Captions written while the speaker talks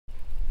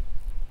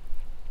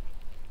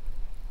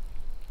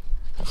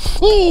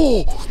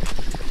Oh!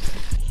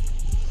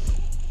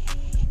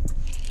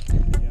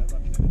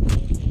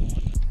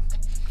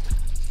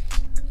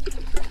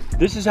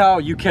 This is how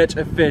you catch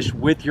a fish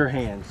with your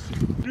hands.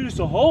 Dude, it's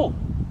a hole.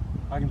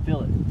 I can feel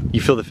it. You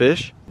feel the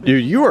fish?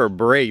 Dude, you are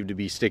brave to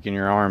be sticking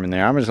your arm in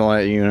there. I'm just gonna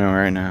let you know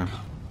right now.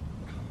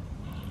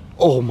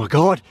 Oh my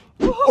God.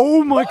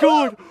 Oh my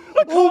God.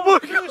 Oh my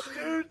gosh,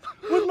 dude.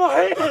 With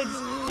my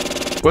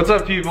hands. What's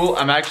up, people?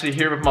 I'm actually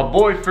here with my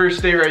boy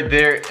First Day right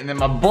there, and then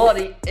my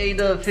buddy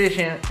A-Dub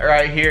Fishing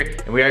right here.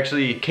 And we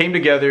actually came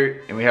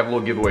together and we have a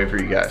little giveaway for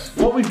you guys.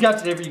 What we've got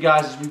today for you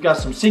guys is we've got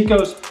some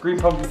Senkos, green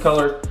pumpkin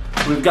color.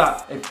 We've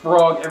got a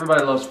frog.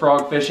 Everybody loves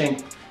frog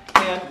fishing.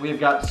 And we've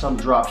got some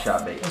drop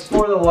shot bait. And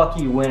for the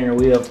lucky winner,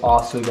 we have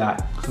also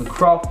got some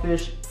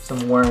crawfish,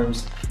 some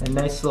worms, and a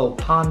nice little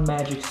Pond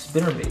Magic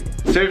spinner bait.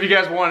 So if you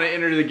guys want to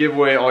enter the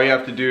giveaway, all you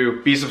have to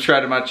do, be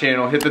subscribed to my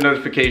channel, hit the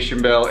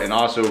notification bell, and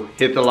also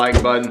hit the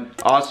like button.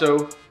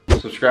 Also,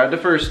 subscribe to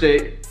First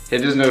Day,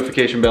 hit his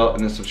notification bell,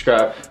 and then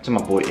subscribe to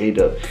my boy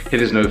A-Dub.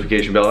 Hit his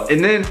notification bell,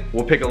 and then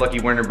we'll pick a lucky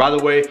winner. By the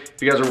way,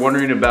 if you guys are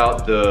wondering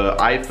about the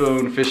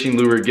iPhone fishing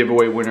lure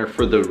giveaway winner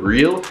for the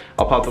reel,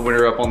 I'll pop the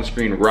winner up on the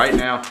screen right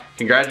now.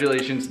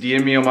 Congratulations,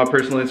 DM me on my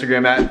personal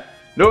Instagram at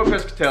Noah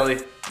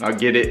Pescatelli. I'll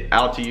get it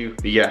out to you.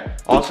 But yeah,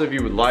 also if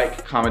you would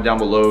like, comment down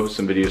below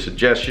some video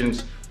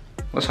suggestions.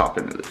 Let's hop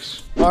into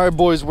this. All right,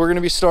 boys, we're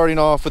gonna be starting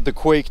off with the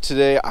Quake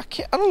today. I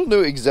don't know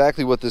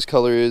exactly what this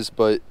color is,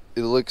 but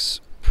it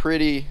looks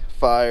pretty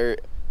fire.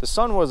 The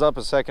sun was up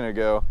a second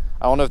ago.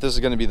 I don't know if this is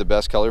gonna be the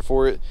best color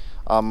for it.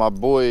 My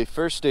boy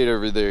First Date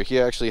over there, he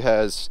actually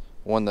has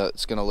one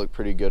that's gonna look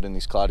pretty good in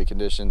these cloudy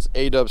conditions.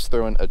 A-Dub's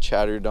throwing a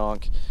chatter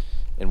donk,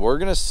 and we're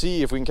gonna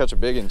see if we can catch a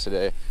big one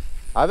today.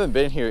 I haven't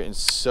been here in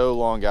so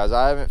long, guys.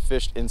 I haven't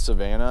fished in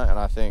Savannah in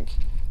I think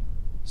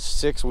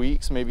 6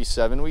 weeks, maybe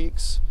 7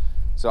 weeks.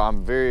 So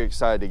I'm very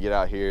excited to get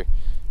out here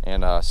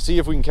and see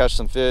if we can catch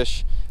some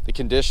fish. The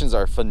conditions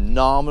are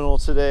phenomenal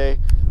today.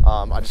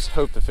 I just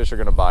hope the fish are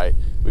gonna bite.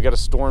 We got a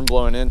storm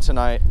blowing in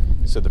tonight,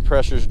 so the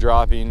pressure's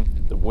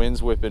dropping, the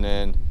wind's whipping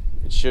in.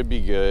 It should be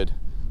good.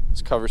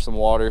 Let's cover some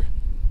water,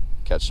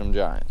 catch some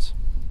giants.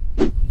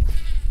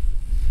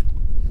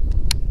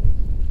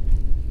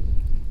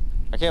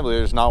 I can't believe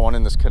there's not one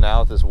in this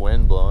canal with this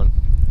wind blowing.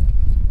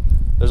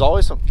 There's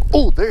always some.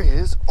 Oh, there he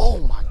is. Oh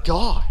my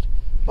God.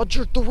 I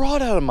jerked the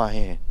rod out of my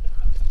hand.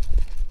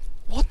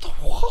 What the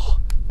what?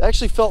 That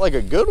actually felt like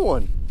a good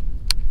one.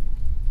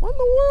 What in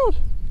the world?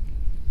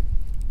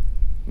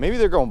 Maybe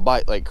they're gonna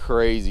bite like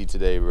crazy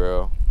today,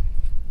 bro.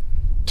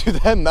 Dude,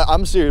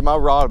 I'm serious, my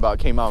rod about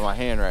came out of my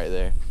hand right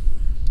there.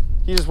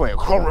 He just went.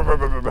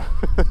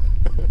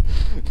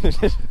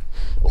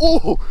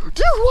 Oh,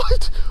 dude,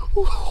 what?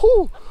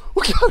 Oh.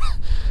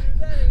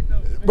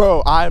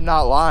 Bro, I'm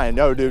not lying.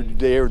 No, dude,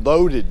 they're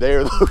loaded.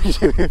 They're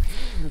loaded.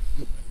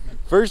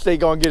 First, they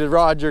gonna get his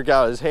rod jerk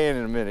out of his hand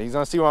in a minute. He's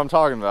gonna see what I'm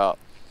talking about.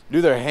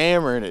 Dude, they're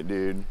hammering it,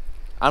 dude.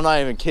 I'm not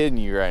even kidding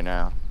you right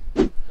now.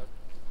 The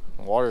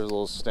water's a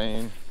little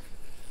stained,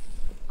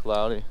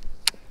 cloudy.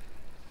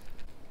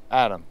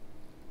 Adam,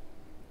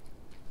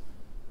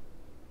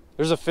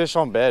 there's a fish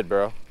on bed,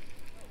 bro.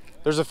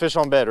 There's a fish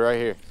on bed right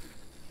here.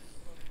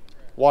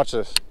 Watch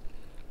this.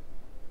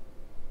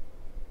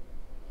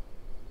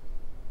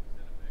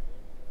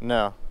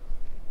 No.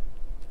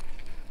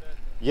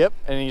 Yep,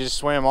 and he just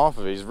swam off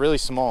of it. He's really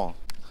small.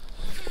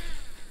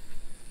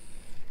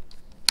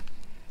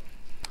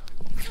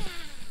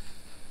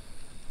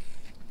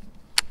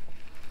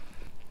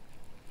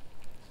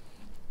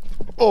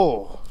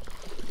 Oh.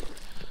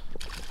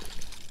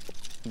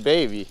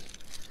 Baby.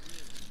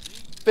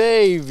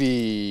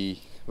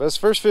 Baby. That's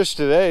first fish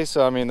today,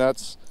 so I mean,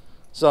 that's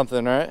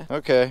something, right?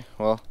 Okay,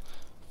 well,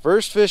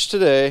 first fish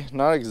today.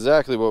 Not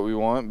exactly what we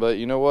want, but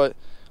you know what?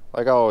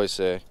 Like I always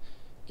say, you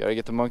gotta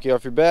get the monkey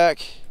off your back,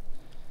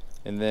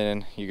 and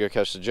then you go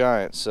catch the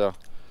giant. So,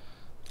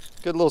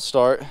 good little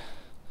start.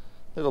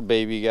 Little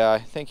baby guy.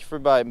 Thank you for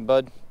biting,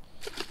 bud.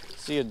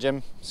 See ya,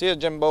 Jim. See ya,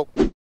 Jimbo.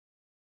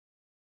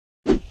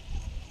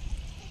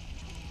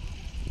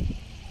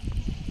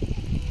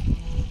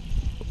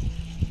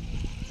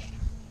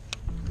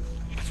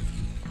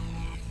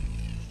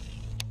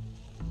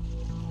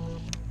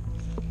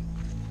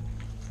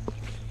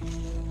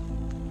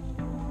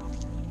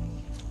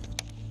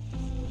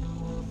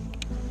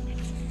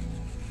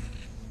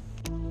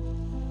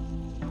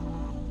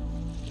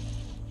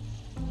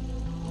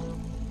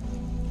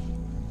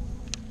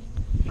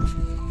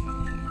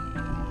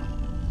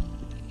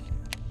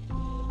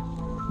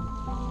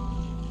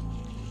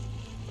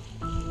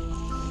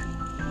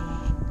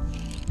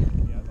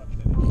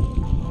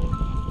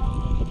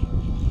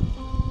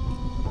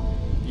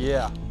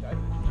 Yeah.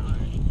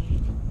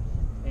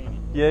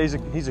 Yeah,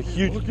 he's a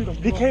huge.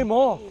 He came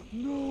off.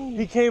 No.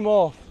 He came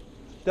off.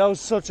 That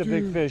was such a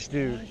big fish,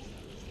 dude.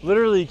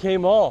 Literally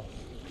came off.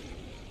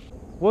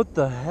 What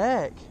the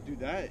heck?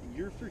 Dude,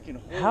 you're freaking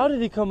horrible. How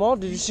did he come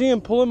off? Did you see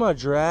him pulling my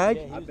drag?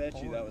 I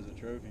bet you that was a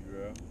trophy,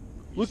 bro.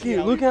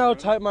 Look how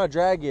tight my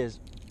drag is.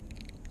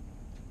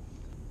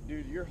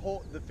 Dude,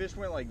 the fish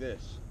went like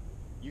this.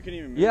 You couldn't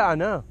even move. Yeah, I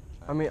know.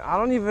 I mean, I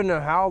don't even know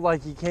how,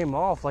 like, he came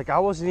off. Like, I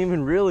wasn't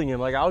even reeling him.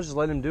 Like, I was just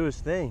letting him do his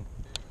thing.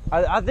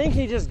 I think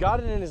he just got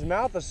it in his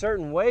mouth a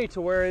certain way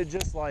to where it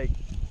just, like,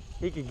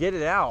 he could get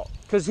it out.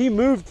 Because he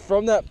moved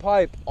from that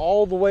pipe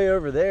all the way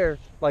over there,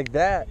 like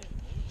that.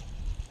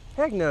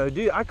 Heck no,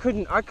 dude, I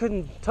couldn't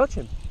touch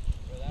him.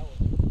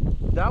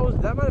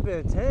 That might have been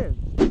a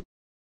 10.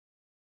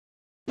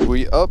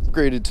 We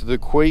upgraded to the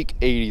Quake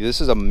 80.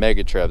 This is a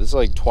mega trap. This is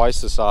like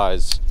twice the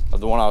size of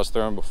the one I was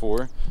throwing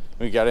before.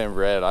 We got it in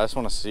red. I just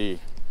want to see.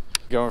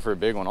 Going for a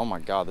big one. Oh my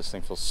God, this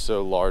thing feels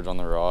so large on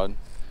the rod.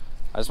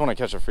 I just want to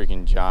catch a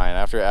freaking giant.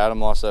 After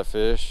Adam lost that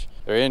fish,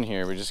 they're in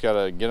here. We just got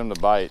to get them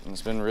to bite. And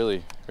it's been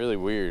really, really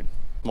weird.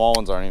 Small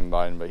ones aren't even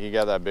biting, but he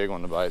got that big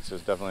one to bite, so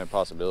it's definitely a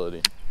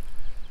possibility.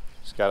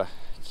 Just got to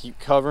keep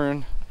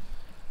covering.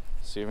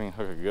 See if we can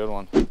hook a good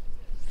one.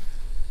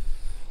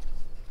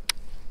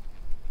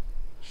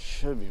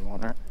 Should be one,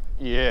 right?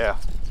 Yeah.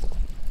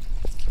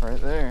 Right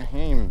there. He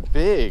ain't even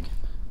big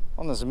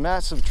on this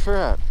massive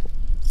trap.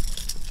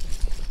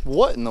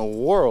 What in the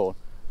world?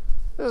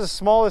 This is the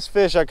smallest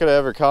fish I could have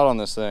ever caught on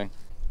this thing.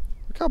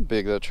 Look how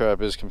big that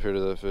trap is compared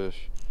to that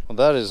fish. Well,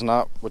 that is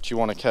not what you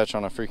want to catch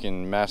on a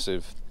freaking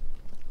massive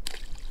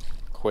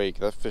Quake.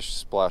 That fish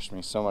splashed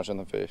me so much in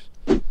the face.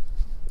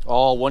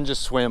 Oh, one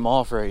just swam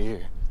off right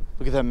here.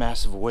 Look at that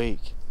massive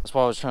wake. That's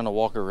why I was trying to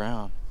walk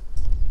around.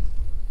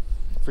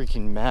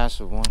 Freaking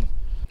massive one.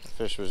 The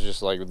fish was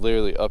just like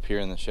literally up here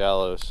in the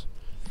shallows.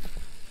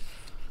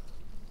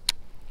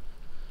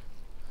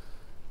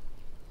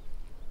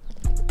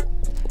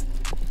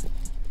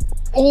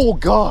 Oh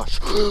gosh!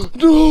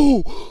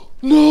 No!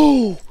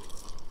 No!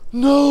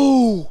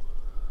 No!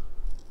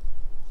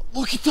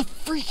 Look at the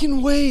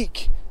freaking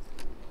wake!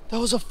 That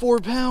was a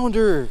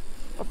 4-pounder.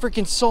 I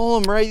freaking saw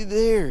him right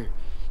there.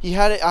 He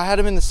had it. I had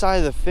him in the side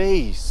of the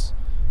face.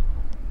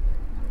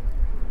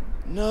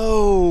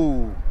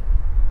 No!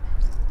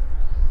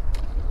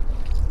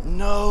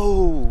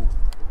 No!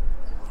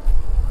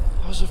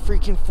 That was a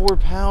freaking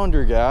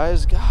 4-pounder,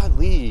 guys.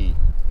 Golly.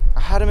 I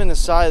had him in the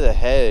side of the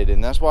head,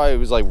 and that's why it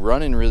was like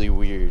running really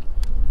weird.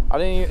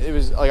 It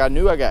was like I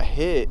knew I got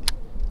hit,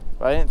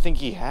 but I didn't think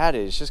he had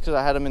it. It's just because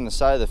I had him in the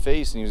side of the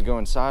face and he was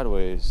going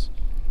sideways.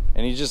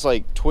 And he just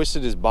like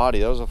twisted his body.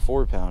 That was a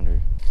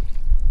 4-pounder.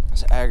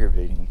 That's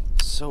aggravating.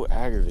 So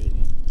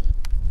aggravating.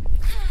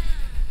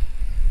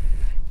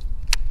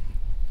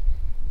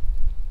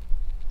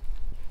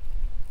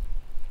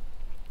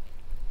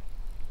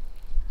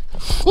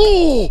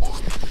 Oh!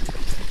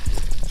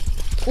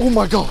 Oh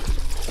my God.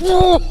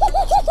 Whoa.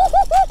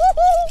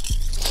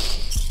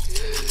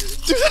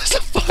 Dude, that's a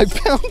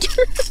 5-pounder.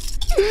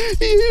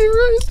 He hit it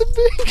right at the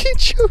bank. He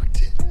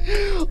choked it.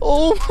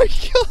 Oh my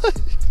God.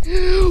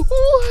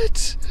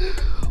 What?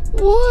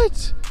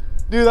 What?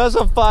 Dude, that's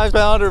a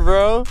 5-pounder,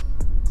 bro.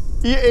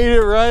 He ate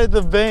it right at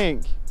the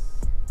bank.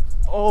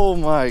 Oh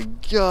my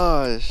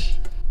gosh.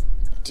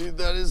 Dude,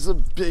 that is the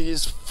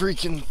biggest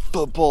freaking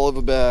football of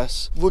a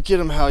bass. Look at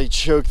him how he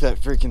choked that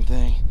freaking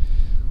thing.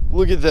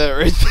 Look at that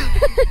right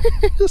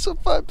there. That's a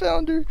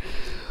 5-pounder.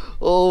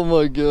 Oh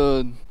my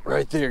God.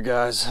 Right there,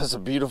 guys. That's a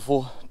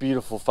beautiful,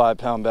 beautiful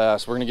 5-pound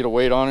bass. We're gonna get a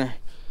weight on her.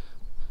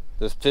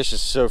 This fish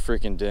is so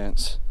freaking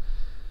dense.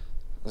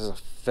 This is a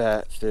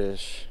fat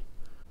fish.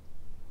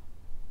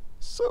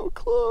 So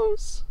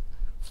close.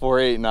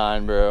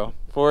 489, bro.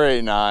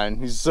 489.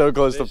 He's so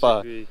close to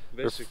 5.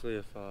 Basically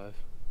a 5.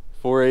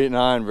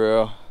 489,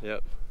 bro.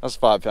 Yep. That's a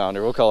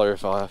 5-pounder. We'll call her a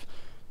 5.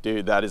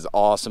 Dude, that is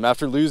awesome.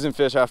 After losing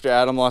fish, after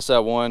Adam lost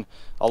that one,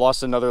 I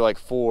lost another like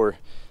 4.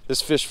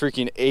 This fish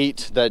freaking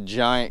ate that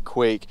giant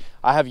quake.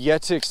 I have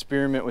yet to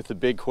experiment with the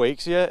big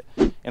quakes yet,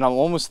 and I'm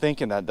almost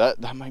thinking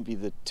that might be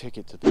the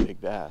ticket to the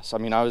big bass. I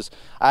mean, I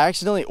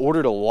accidentally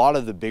ordered a lot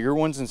of the bigger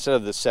ones instead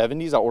of the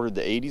 70s. I ordered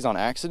the 80s on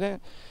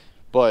accident,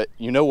 but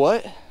you know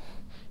what?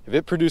 If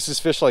it produces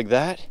fish like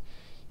that,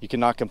 you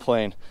cannot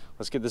complain.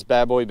 Let's get this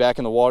bad boy back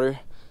in the water.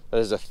 That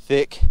is a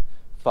thick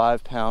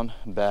 5-pound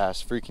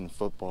bass. Freaking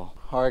football.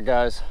 All right,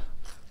 guys.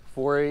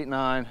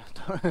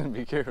 489.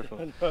 Be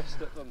careful.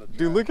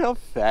 Dude, look how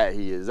fat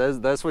he is.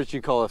 That's what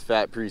you call a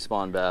fat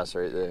pre-spawn bass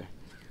right there.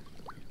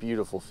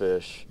 Beautiful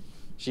fish.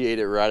 She ate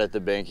it right at the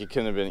bank. You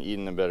couldn't have been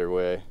eaten a better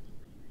way.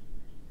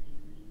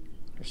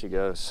 There she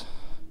goes.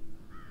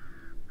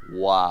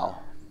 Wow.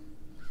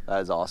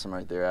 That is awesome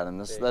right there, Adam.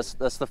 That's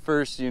the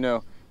first, you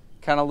know,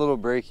 kind of little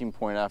breaking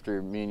point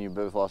after me and you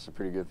both lost a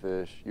pretty good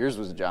fish. Yours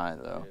was a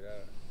giant though.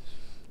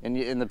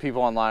 And the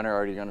people online are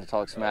already going to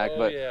talk smack,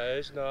 but yeah,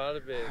 it's not a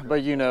big.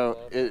 But you know,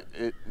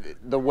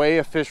 the way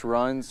a fish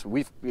runs,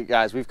 we've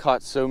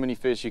caught so many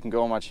fish. You can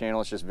go on my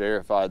channel; it's just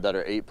verified that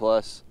are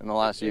 8+ in the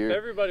last year. If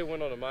everybody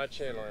went onto my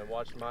channel and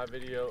watched my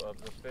video of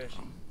the fish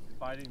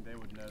fighting, they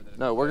would know that.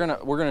 No, we're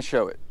gonna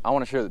show it. I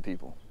want to show the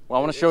people. Well,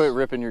 I want to show it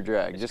ripping your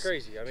drag. It's just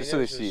crazy. I mean, just so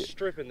they see it.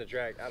 Stripping the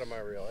drag out of my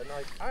reel, and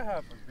like I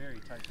have a very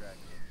tight drag,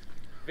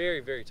 very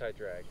very tight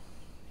drag.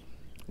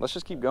 Let's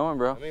just keep going,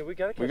 bro. I mean, we're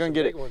gonna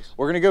get it. Ones.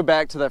 We're gonna go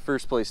back to that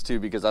first place too,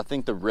 because I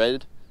think the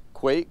red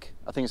quake,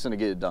 I think it's gonna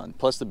get it done.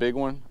 Plus the big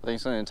one, I think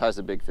it's gonna entice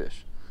the big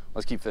fish.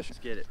 Let's keep fishing.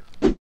 Let's get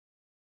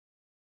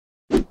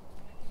it.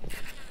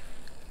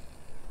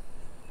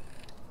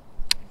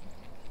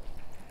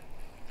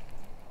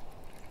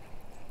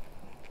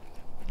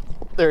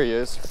 There he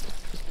is.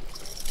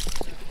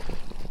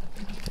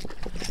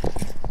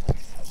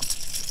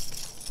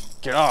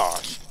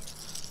 Gosh.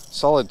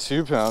 Solid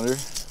 2-pounder.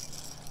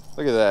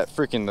 Look at that.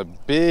 Freaking the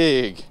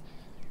big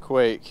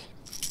quake.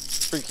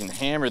 Freaking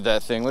hammered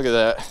that thing. Look at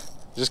that.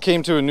 Just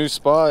came to a new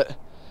spot.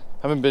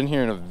 Haven't been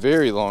here in a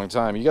very long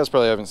time. You guys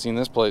probably haven't seen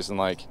this place in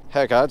like,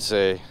 heck, I'd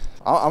say,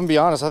 I'm gonna be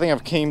honest, I think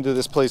I've came to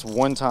this place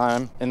one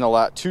time in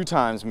the 2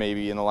 times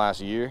maybe in the last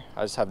year.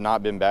 I just have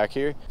not been back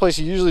here. This place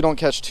you usually don't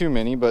catch too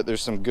many, but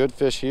there's some good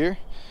fish here.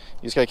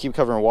 You just gotta keep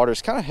covering water.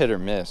 It's kind of hit or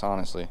miss,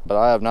 honestly. But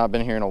I have not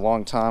been here in a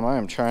long time. I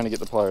am trying to get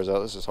the pliers out.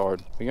 This is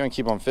hard. We're gonna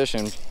keep on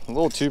fishing. A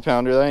little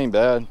 2-pounder, that ain't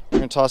bad. We're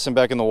gonna toss him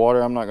back in the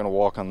water. I'm not gonna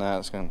walk on that.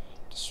 It's gonna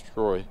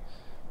destroy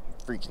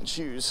freaking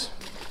shoes.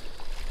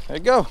 There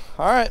you go.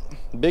 All right,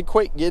 big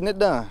quake getting it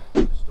done.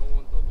 I just don't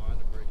want the line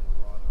to break and the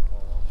rod to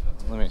fall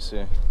off. Let me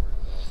see.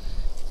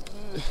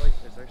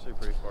 It's actually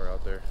pretty far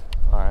out there.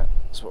 All right,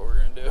 that's what we're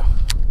gonna do.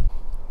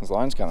 This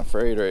line's kind of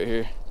frayed right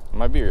here. It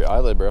might be your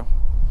eyelid, bro.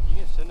 You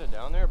can send it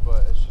down there,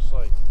 but it's just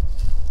like,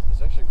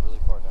 it's actually really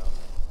far down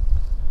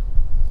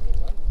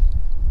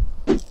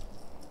there.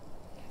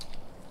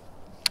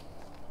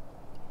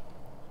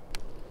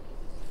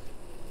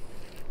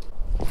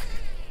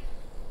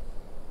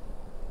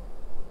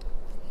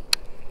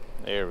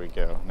 There we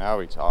go. Now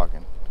we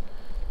talking.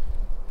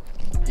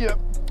 Yep.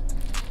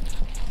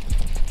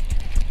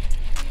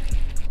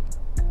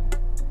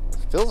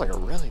 Feels like a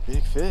really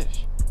big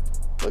fish.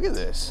 Look at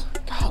this.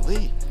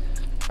 Golly.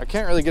 I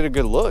can't really get a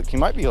good look. He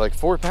might be like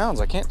 4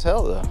 pounds. I can't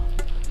tell though.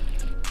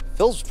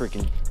 Feels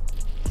freaking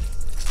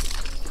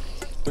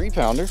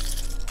 3-pounder.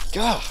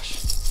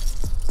 Gosh.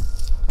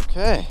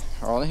 Okay.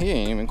 Oh, he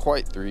ain't even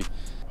quite 3.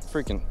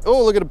 Freaking.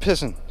 Oh, look at him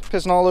pissing.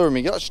 Pissing all over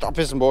me. Gosh, stop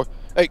pissing, boy.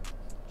 Hey,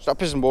 stop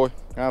pissing, boy.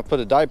 I'll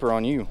put a diaper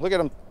on you. Look at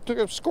him. Look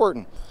at him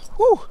squirting.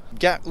 Whoo.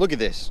 Look at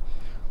this.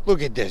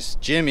 Look at this.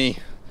 Jimmy.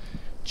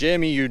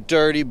 Jimmy, you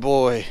dirty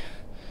boy.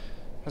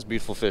 That's a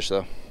beautiful fish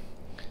though.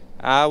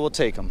 I will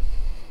take him.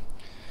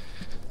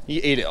 He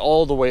ate it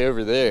all the way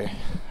over there.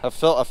 I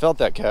felt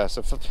that cast.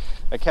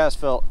 That cast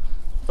felt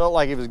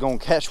like it was gonna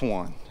catch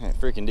one. And it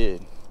freaking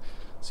did.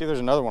 Let's see if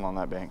there's another one on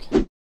that bank.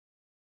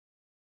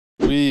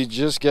 We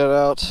just got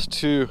out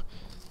to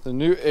the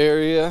new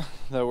area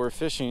that we're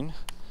fishing.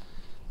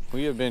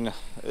 We have been,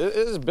 it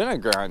has been a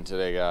grind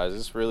today, guys.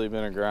 It's really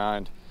been a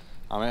grind.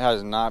 It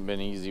has not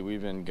been easy.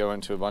 We've been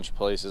going to a bunch of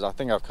places. I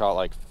think I've caught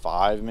like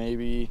 5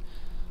 maybe.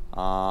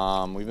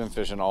 We've been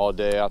fishing all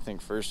day. I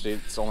think First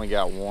State's only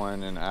got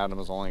 1 and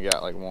Adam's only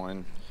got like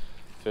 1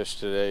 fish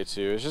today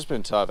too. It's just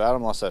been tough.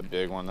 Adam lost that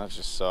big one. That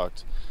just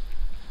sucked.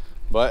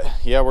 But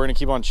yeah, we're gonna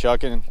keep on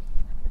chucking.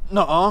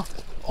 Nuh-uh.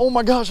 Oh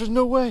my gosh, there's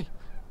no way.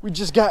 We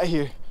just got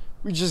here.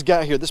 We just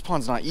got here. This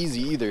pond's not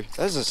easy either.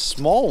 That is a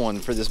small one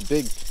for this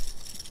big.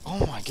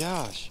 Oh my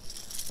gosh.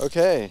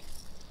 Okay.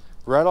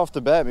 Right off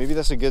the bat, maybe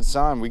that's a good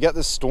sign. We got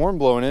this storm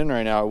blowing in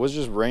right now. It was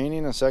just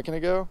raining a second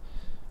ago.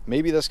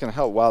 Maybe that's gonna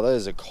help. Wow, that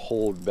is a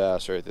cold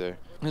bass right there.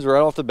 It's right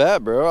off the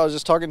bat, bro. I was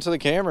just talking to the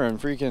camera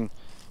and freaking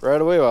right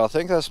away. Well, I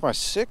think that's my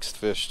 6th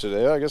fish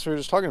today. I guess we were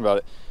just talking about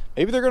it.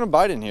 Maybe they're gonna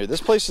bite in here.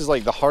 This place is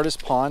like the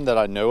hardest pond that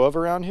I know of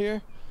around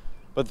here.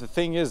 But the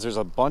thing is, there's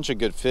a bunch of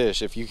good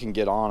fish if you can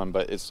get on them,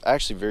 but it's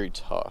actually very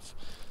tough.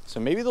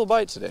 So maybe they'll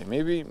bite today.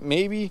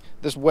 Maybe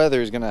this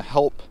weather is gonna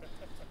help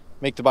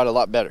make the bite a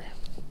lot better.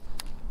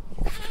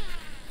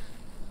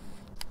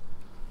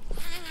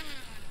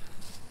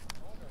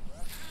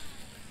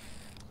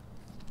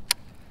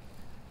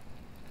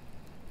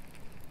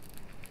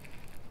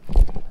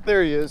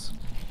 There he is.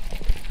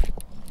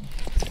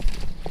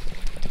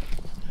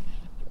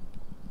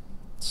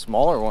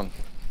 Smaller one.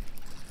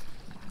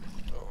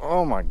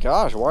 Oh my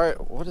gosh,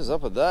 what is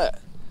up with that?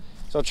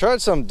 So I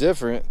tried something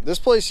different. This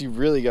place, you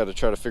really got to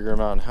try to figure them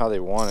out and how they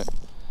want it.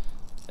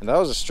 And that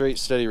was a straight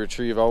steady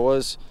retrieve. I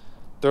was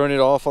throwing it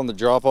off on the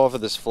drop off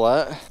of this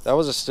flat. That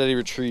was a steady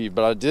retrieve,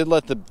 but I did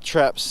let the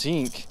trap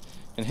sink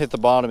and hit the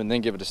bottom and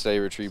then give it a steady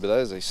retrieve, but that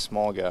is a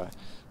small guy.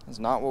 That's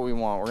not what we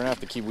want. We're gonna have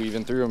to keep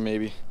weaving through them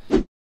maybe.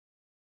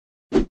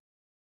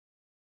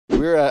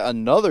 We're at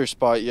another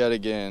spot yet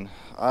again.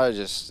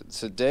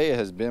 Today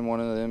has been one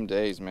of them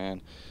days,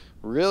 man.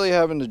 Really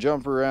having to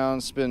jump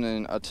around,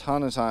 spending a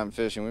ton of time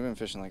fishing. We've been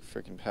fishing like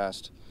freaking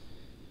past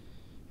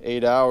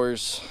 8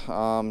 hours,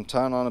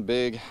 tying on a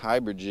big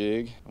hybrid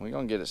jig. We're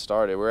gonna get it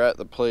started. We're at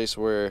the place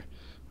where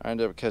I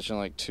ended up catching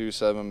like 2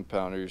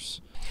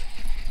 7-pounders.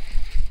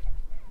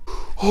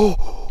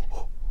 Oh,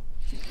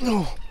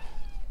 no.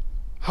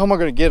 How am I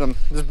gonna get him?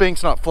 This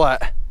bank's not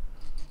flat.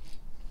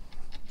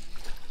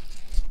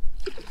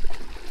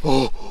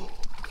 Oh.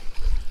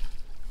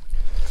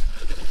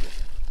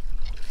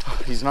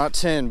 He's not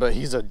 10, but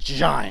he's a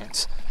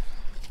giant.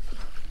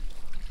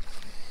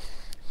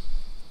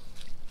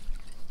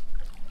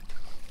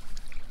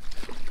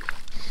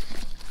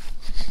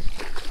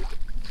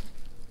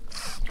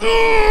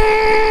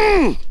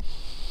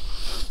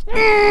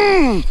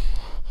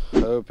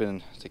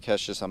 Hoping to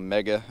catch just a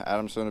mega.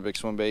 Adam's throwing a big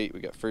swim bait. We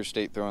got First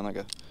State throwing like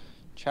a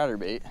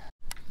chatterbait.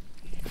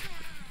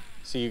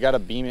 So you gotta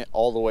beam it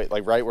all the way,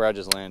 like right where I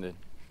just landed.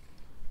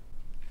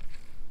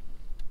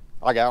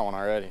 I got one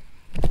already.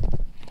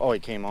 Oh, he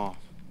came off.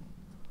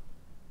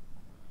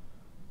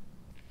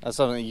 That's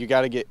something you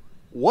gotta get.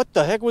 What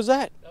the heck was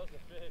that? That was a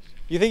fish.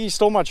 You think he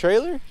stole my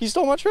trailer? He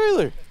stole my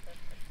trailer.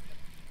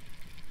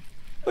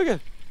 Look at,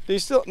 did he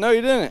still? No,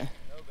 he didn't. No,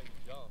 but he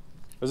jumped.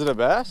 Was it a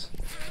bass?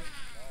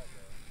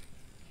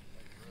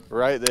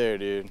 Right there,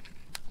 dude.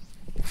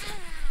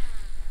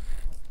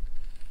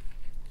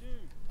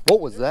 What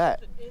was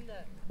that?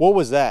 What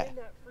was that?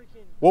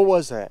 What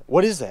was that?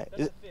 What is that?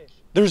 That's a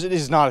fish. It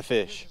is not a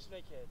fish. It's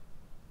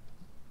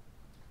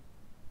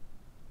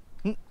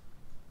a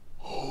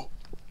snakehead.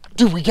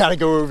 Dude, we gotta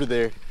go over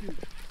there.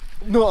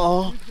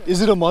 Nuh-uh.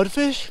 Is it a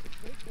mudfish?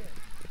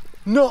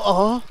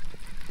 Nuh-uh.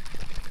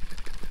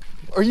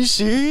 Are you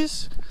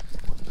serious?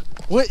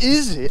 What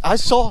is it? I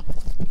saw.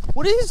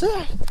 What is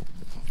that?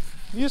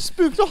 You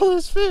spooked all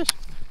those fish.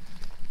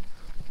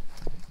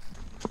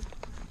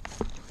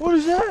 What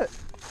is that?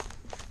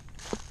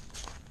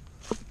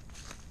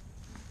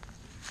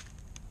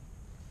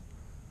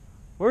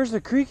 Where's the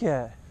creek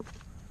at?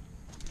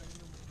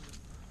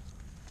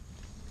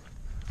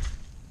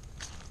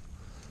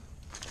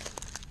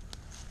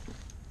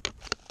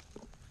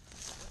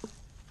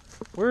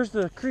 Where's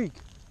the creek?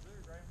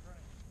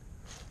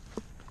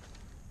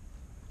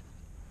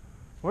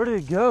 Where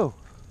did it go?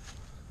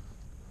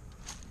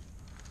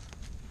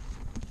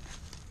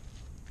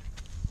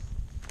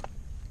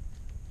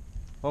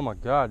 Oh my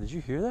God, did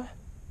you hear that?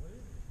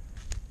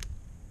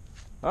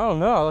 I don't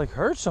know, I like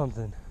heard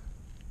something.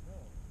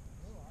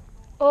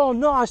 Oh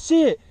no, I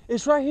see it.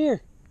 It's right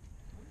here.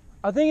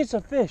 I think it's a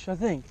fish, I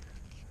think.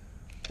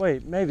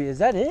 Wait, maybe, is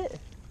that it?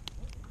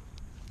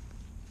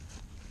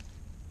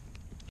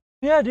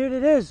 Yeah, dude,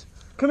 it is.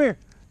 Come here.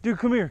 Dude,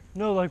 come here.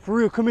 No, like for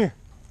real, come here.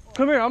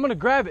 Come here, I'm gonna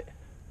grab it.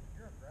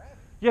 You're gonna grab it?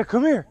 Yeah,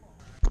 come here.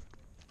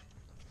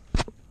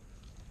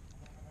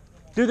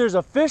 Dude, there's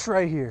a fish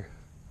right here.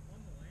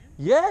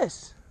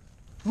 Yes.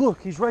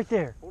 Look, he's right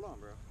there. Hold on,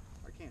 bro.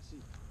 I can't see.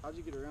 How'd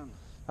you get around this?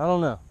 I don't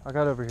know. I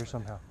got over here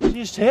somehow. See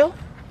his tail?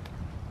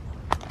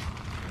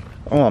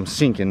 Oh, I'm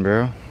sinking,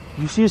 bro.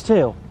 You see his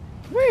tail?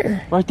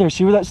 Where? Right there.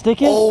 See where that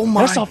stick is? Oh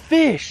my. That's a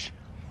fish.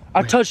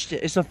 I touched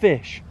it. It's a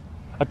fish.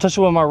 I touched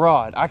it with my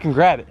rod. I can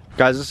grab it.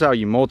 Guys, this is how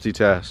you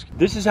multitask.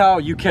 This is how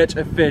you catch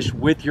a fish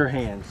with your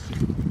hands.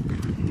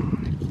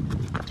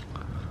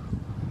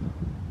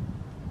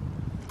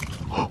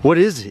 What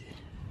is it?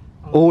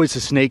 Oh, it's a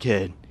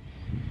snakehead.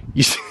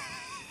 You see?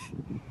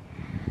 I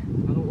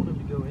don't want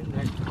him to go in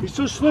there. He's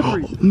so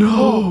slippery. No.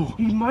 Oh,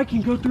 he might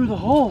can go through the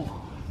hole.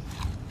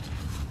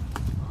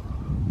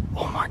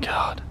 Oh my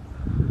God.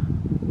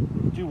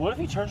 Dude, what if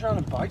he turns around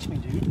and bites me,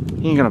 dude?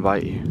 He ain't gonna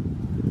bite you.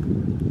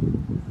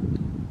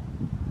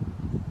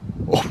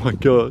 Oh my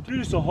God. Dude,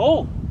 it's a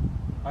hole.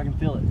 I can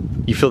feel it.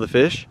 You feel the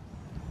fish?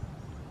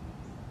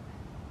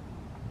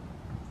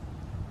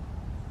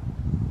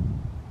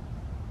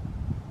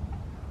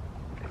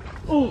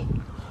 Oh.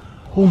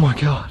 Oh my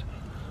God.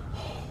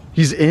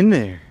 He's in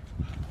there.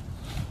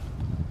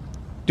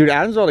 Dude,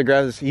 Adam's about to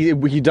grab this.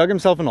 He dug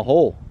himself in a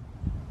hole.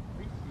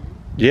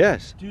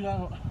 Yes. Dude, I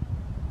don't...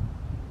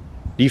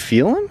 Do you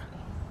feel him?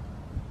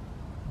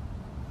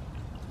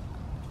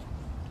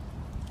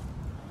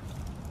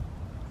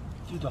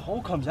 Dude, the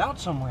hole comes out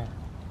somewhere.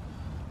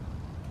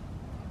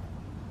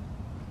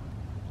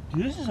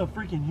 Dude, this is a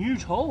freaking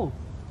huge hole.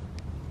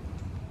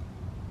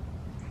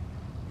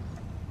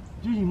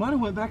 Dude, he might have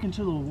went back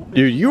into the...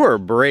 Dude, you are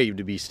brave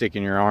to be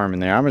sticking your arm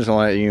in there. I'm just gonna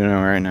let you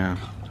know right now.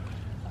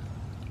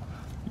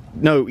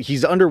 No,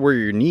 he's under where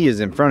your knee is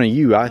in front of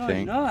you, I think.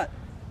 He's not.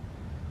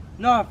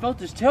 No, I felt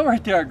his tail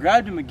right there. I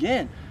grabbed him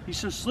again. He's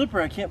so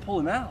slippery, I can't pull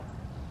him out.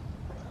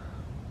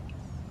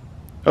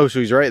 Oh, so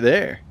he's right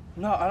there.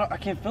 No, I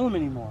can't feel him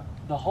anymore.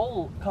 The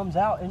hole comes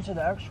out into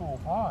the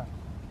actual pond.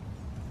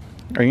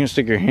 Are you gonna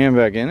stick your hand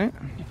back in it?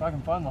 If I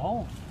can find the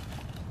hole.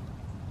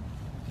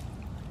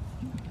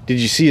 Did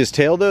you see his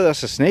tail though?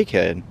 That's a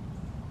snakehead.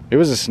 It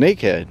was a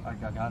snakehead. I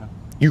got him.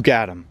 You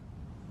got him.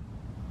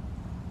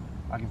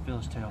 I can feel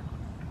his tail.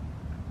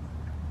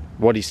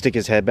 What, he stick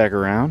his head back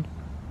around?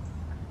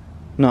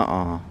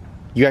 Nuh-uh.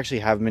 You actually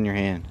have him in your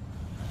hand.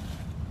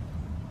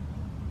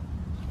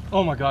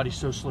 Oh my God, he's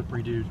so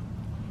slippery, dude.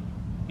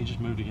 He just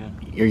moved again.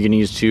 You're gonna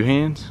use two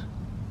hands?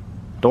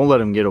 Don't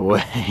let him get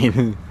away.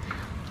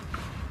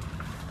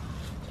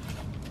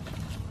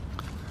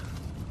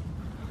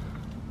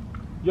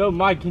 Yo,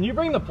 Mike, can you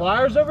bring the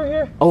pliers over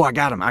here? Oh, I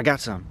got him. I got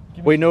some.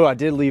 Wait, no, I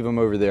did leave him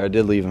over there. I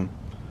did leave him.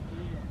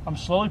 I'm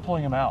slowly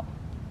pulling him out.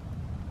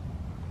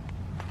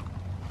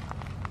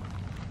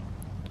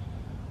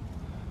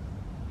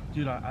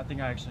 Dude, I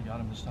think I actually got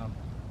him this time.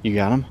 You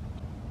got him?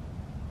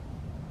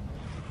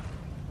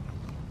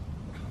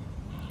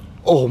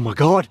 Oh my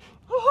God.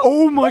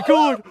 Oh my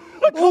God.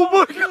 Oh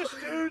my God.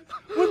 Dude,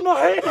 with my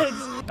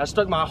hands. I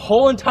stuck my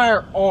whole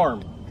entire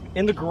arm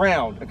in the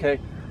ground, okay?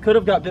 Could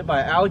have got bit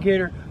by an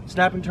alligator,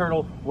 snapping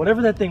turtle,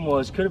 whatever that thing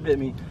was, could have bit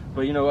me.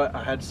 But you know what?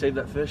 I had to save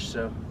that fish,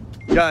 so.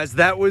 Guys,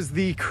 that was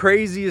the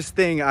craziest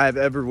thing I've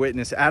ever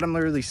witnessed. Adam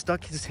literally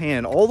stuck his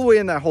hand all the way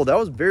in that hole. That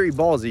was very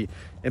ballsy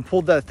and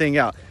pulled that thing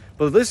out.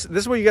 But this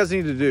is what you guys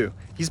need to do.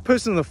 He's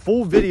posting the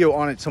full video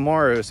on it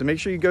tomorrow, so make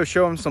sure you go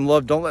show him some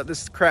love. Don't let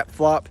this crap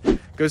flop.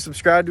 Go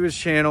subscribe to his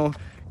channel.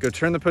 Go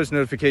turn the post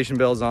notification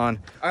bells on.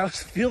 I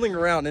was feeling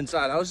around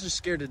inside. I was just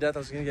scared to death I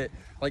was gonna get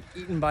like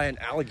eaten by an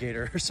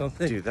alligator or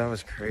something. Dude, that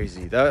was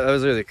crazy. That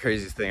was really the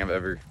craziest thing I've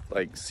ever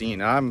like seen.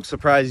 I'm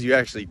surprised you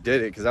actually did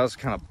it because that was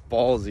kind of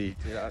ballsy.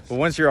 Yeah, but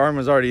once your arm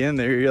was already in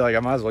there, you're like, I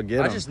might as well get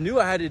him. I just knew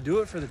I had to do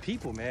it for the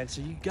people, man.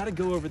 So you gotta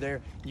go over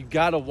there. You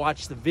gotta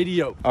watch the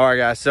video. All right,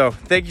 guys. So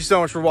thank you so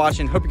much for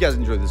watching. Hope you guys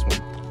enjoyed this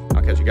one.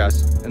 I'll catch you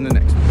guys in the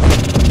next one.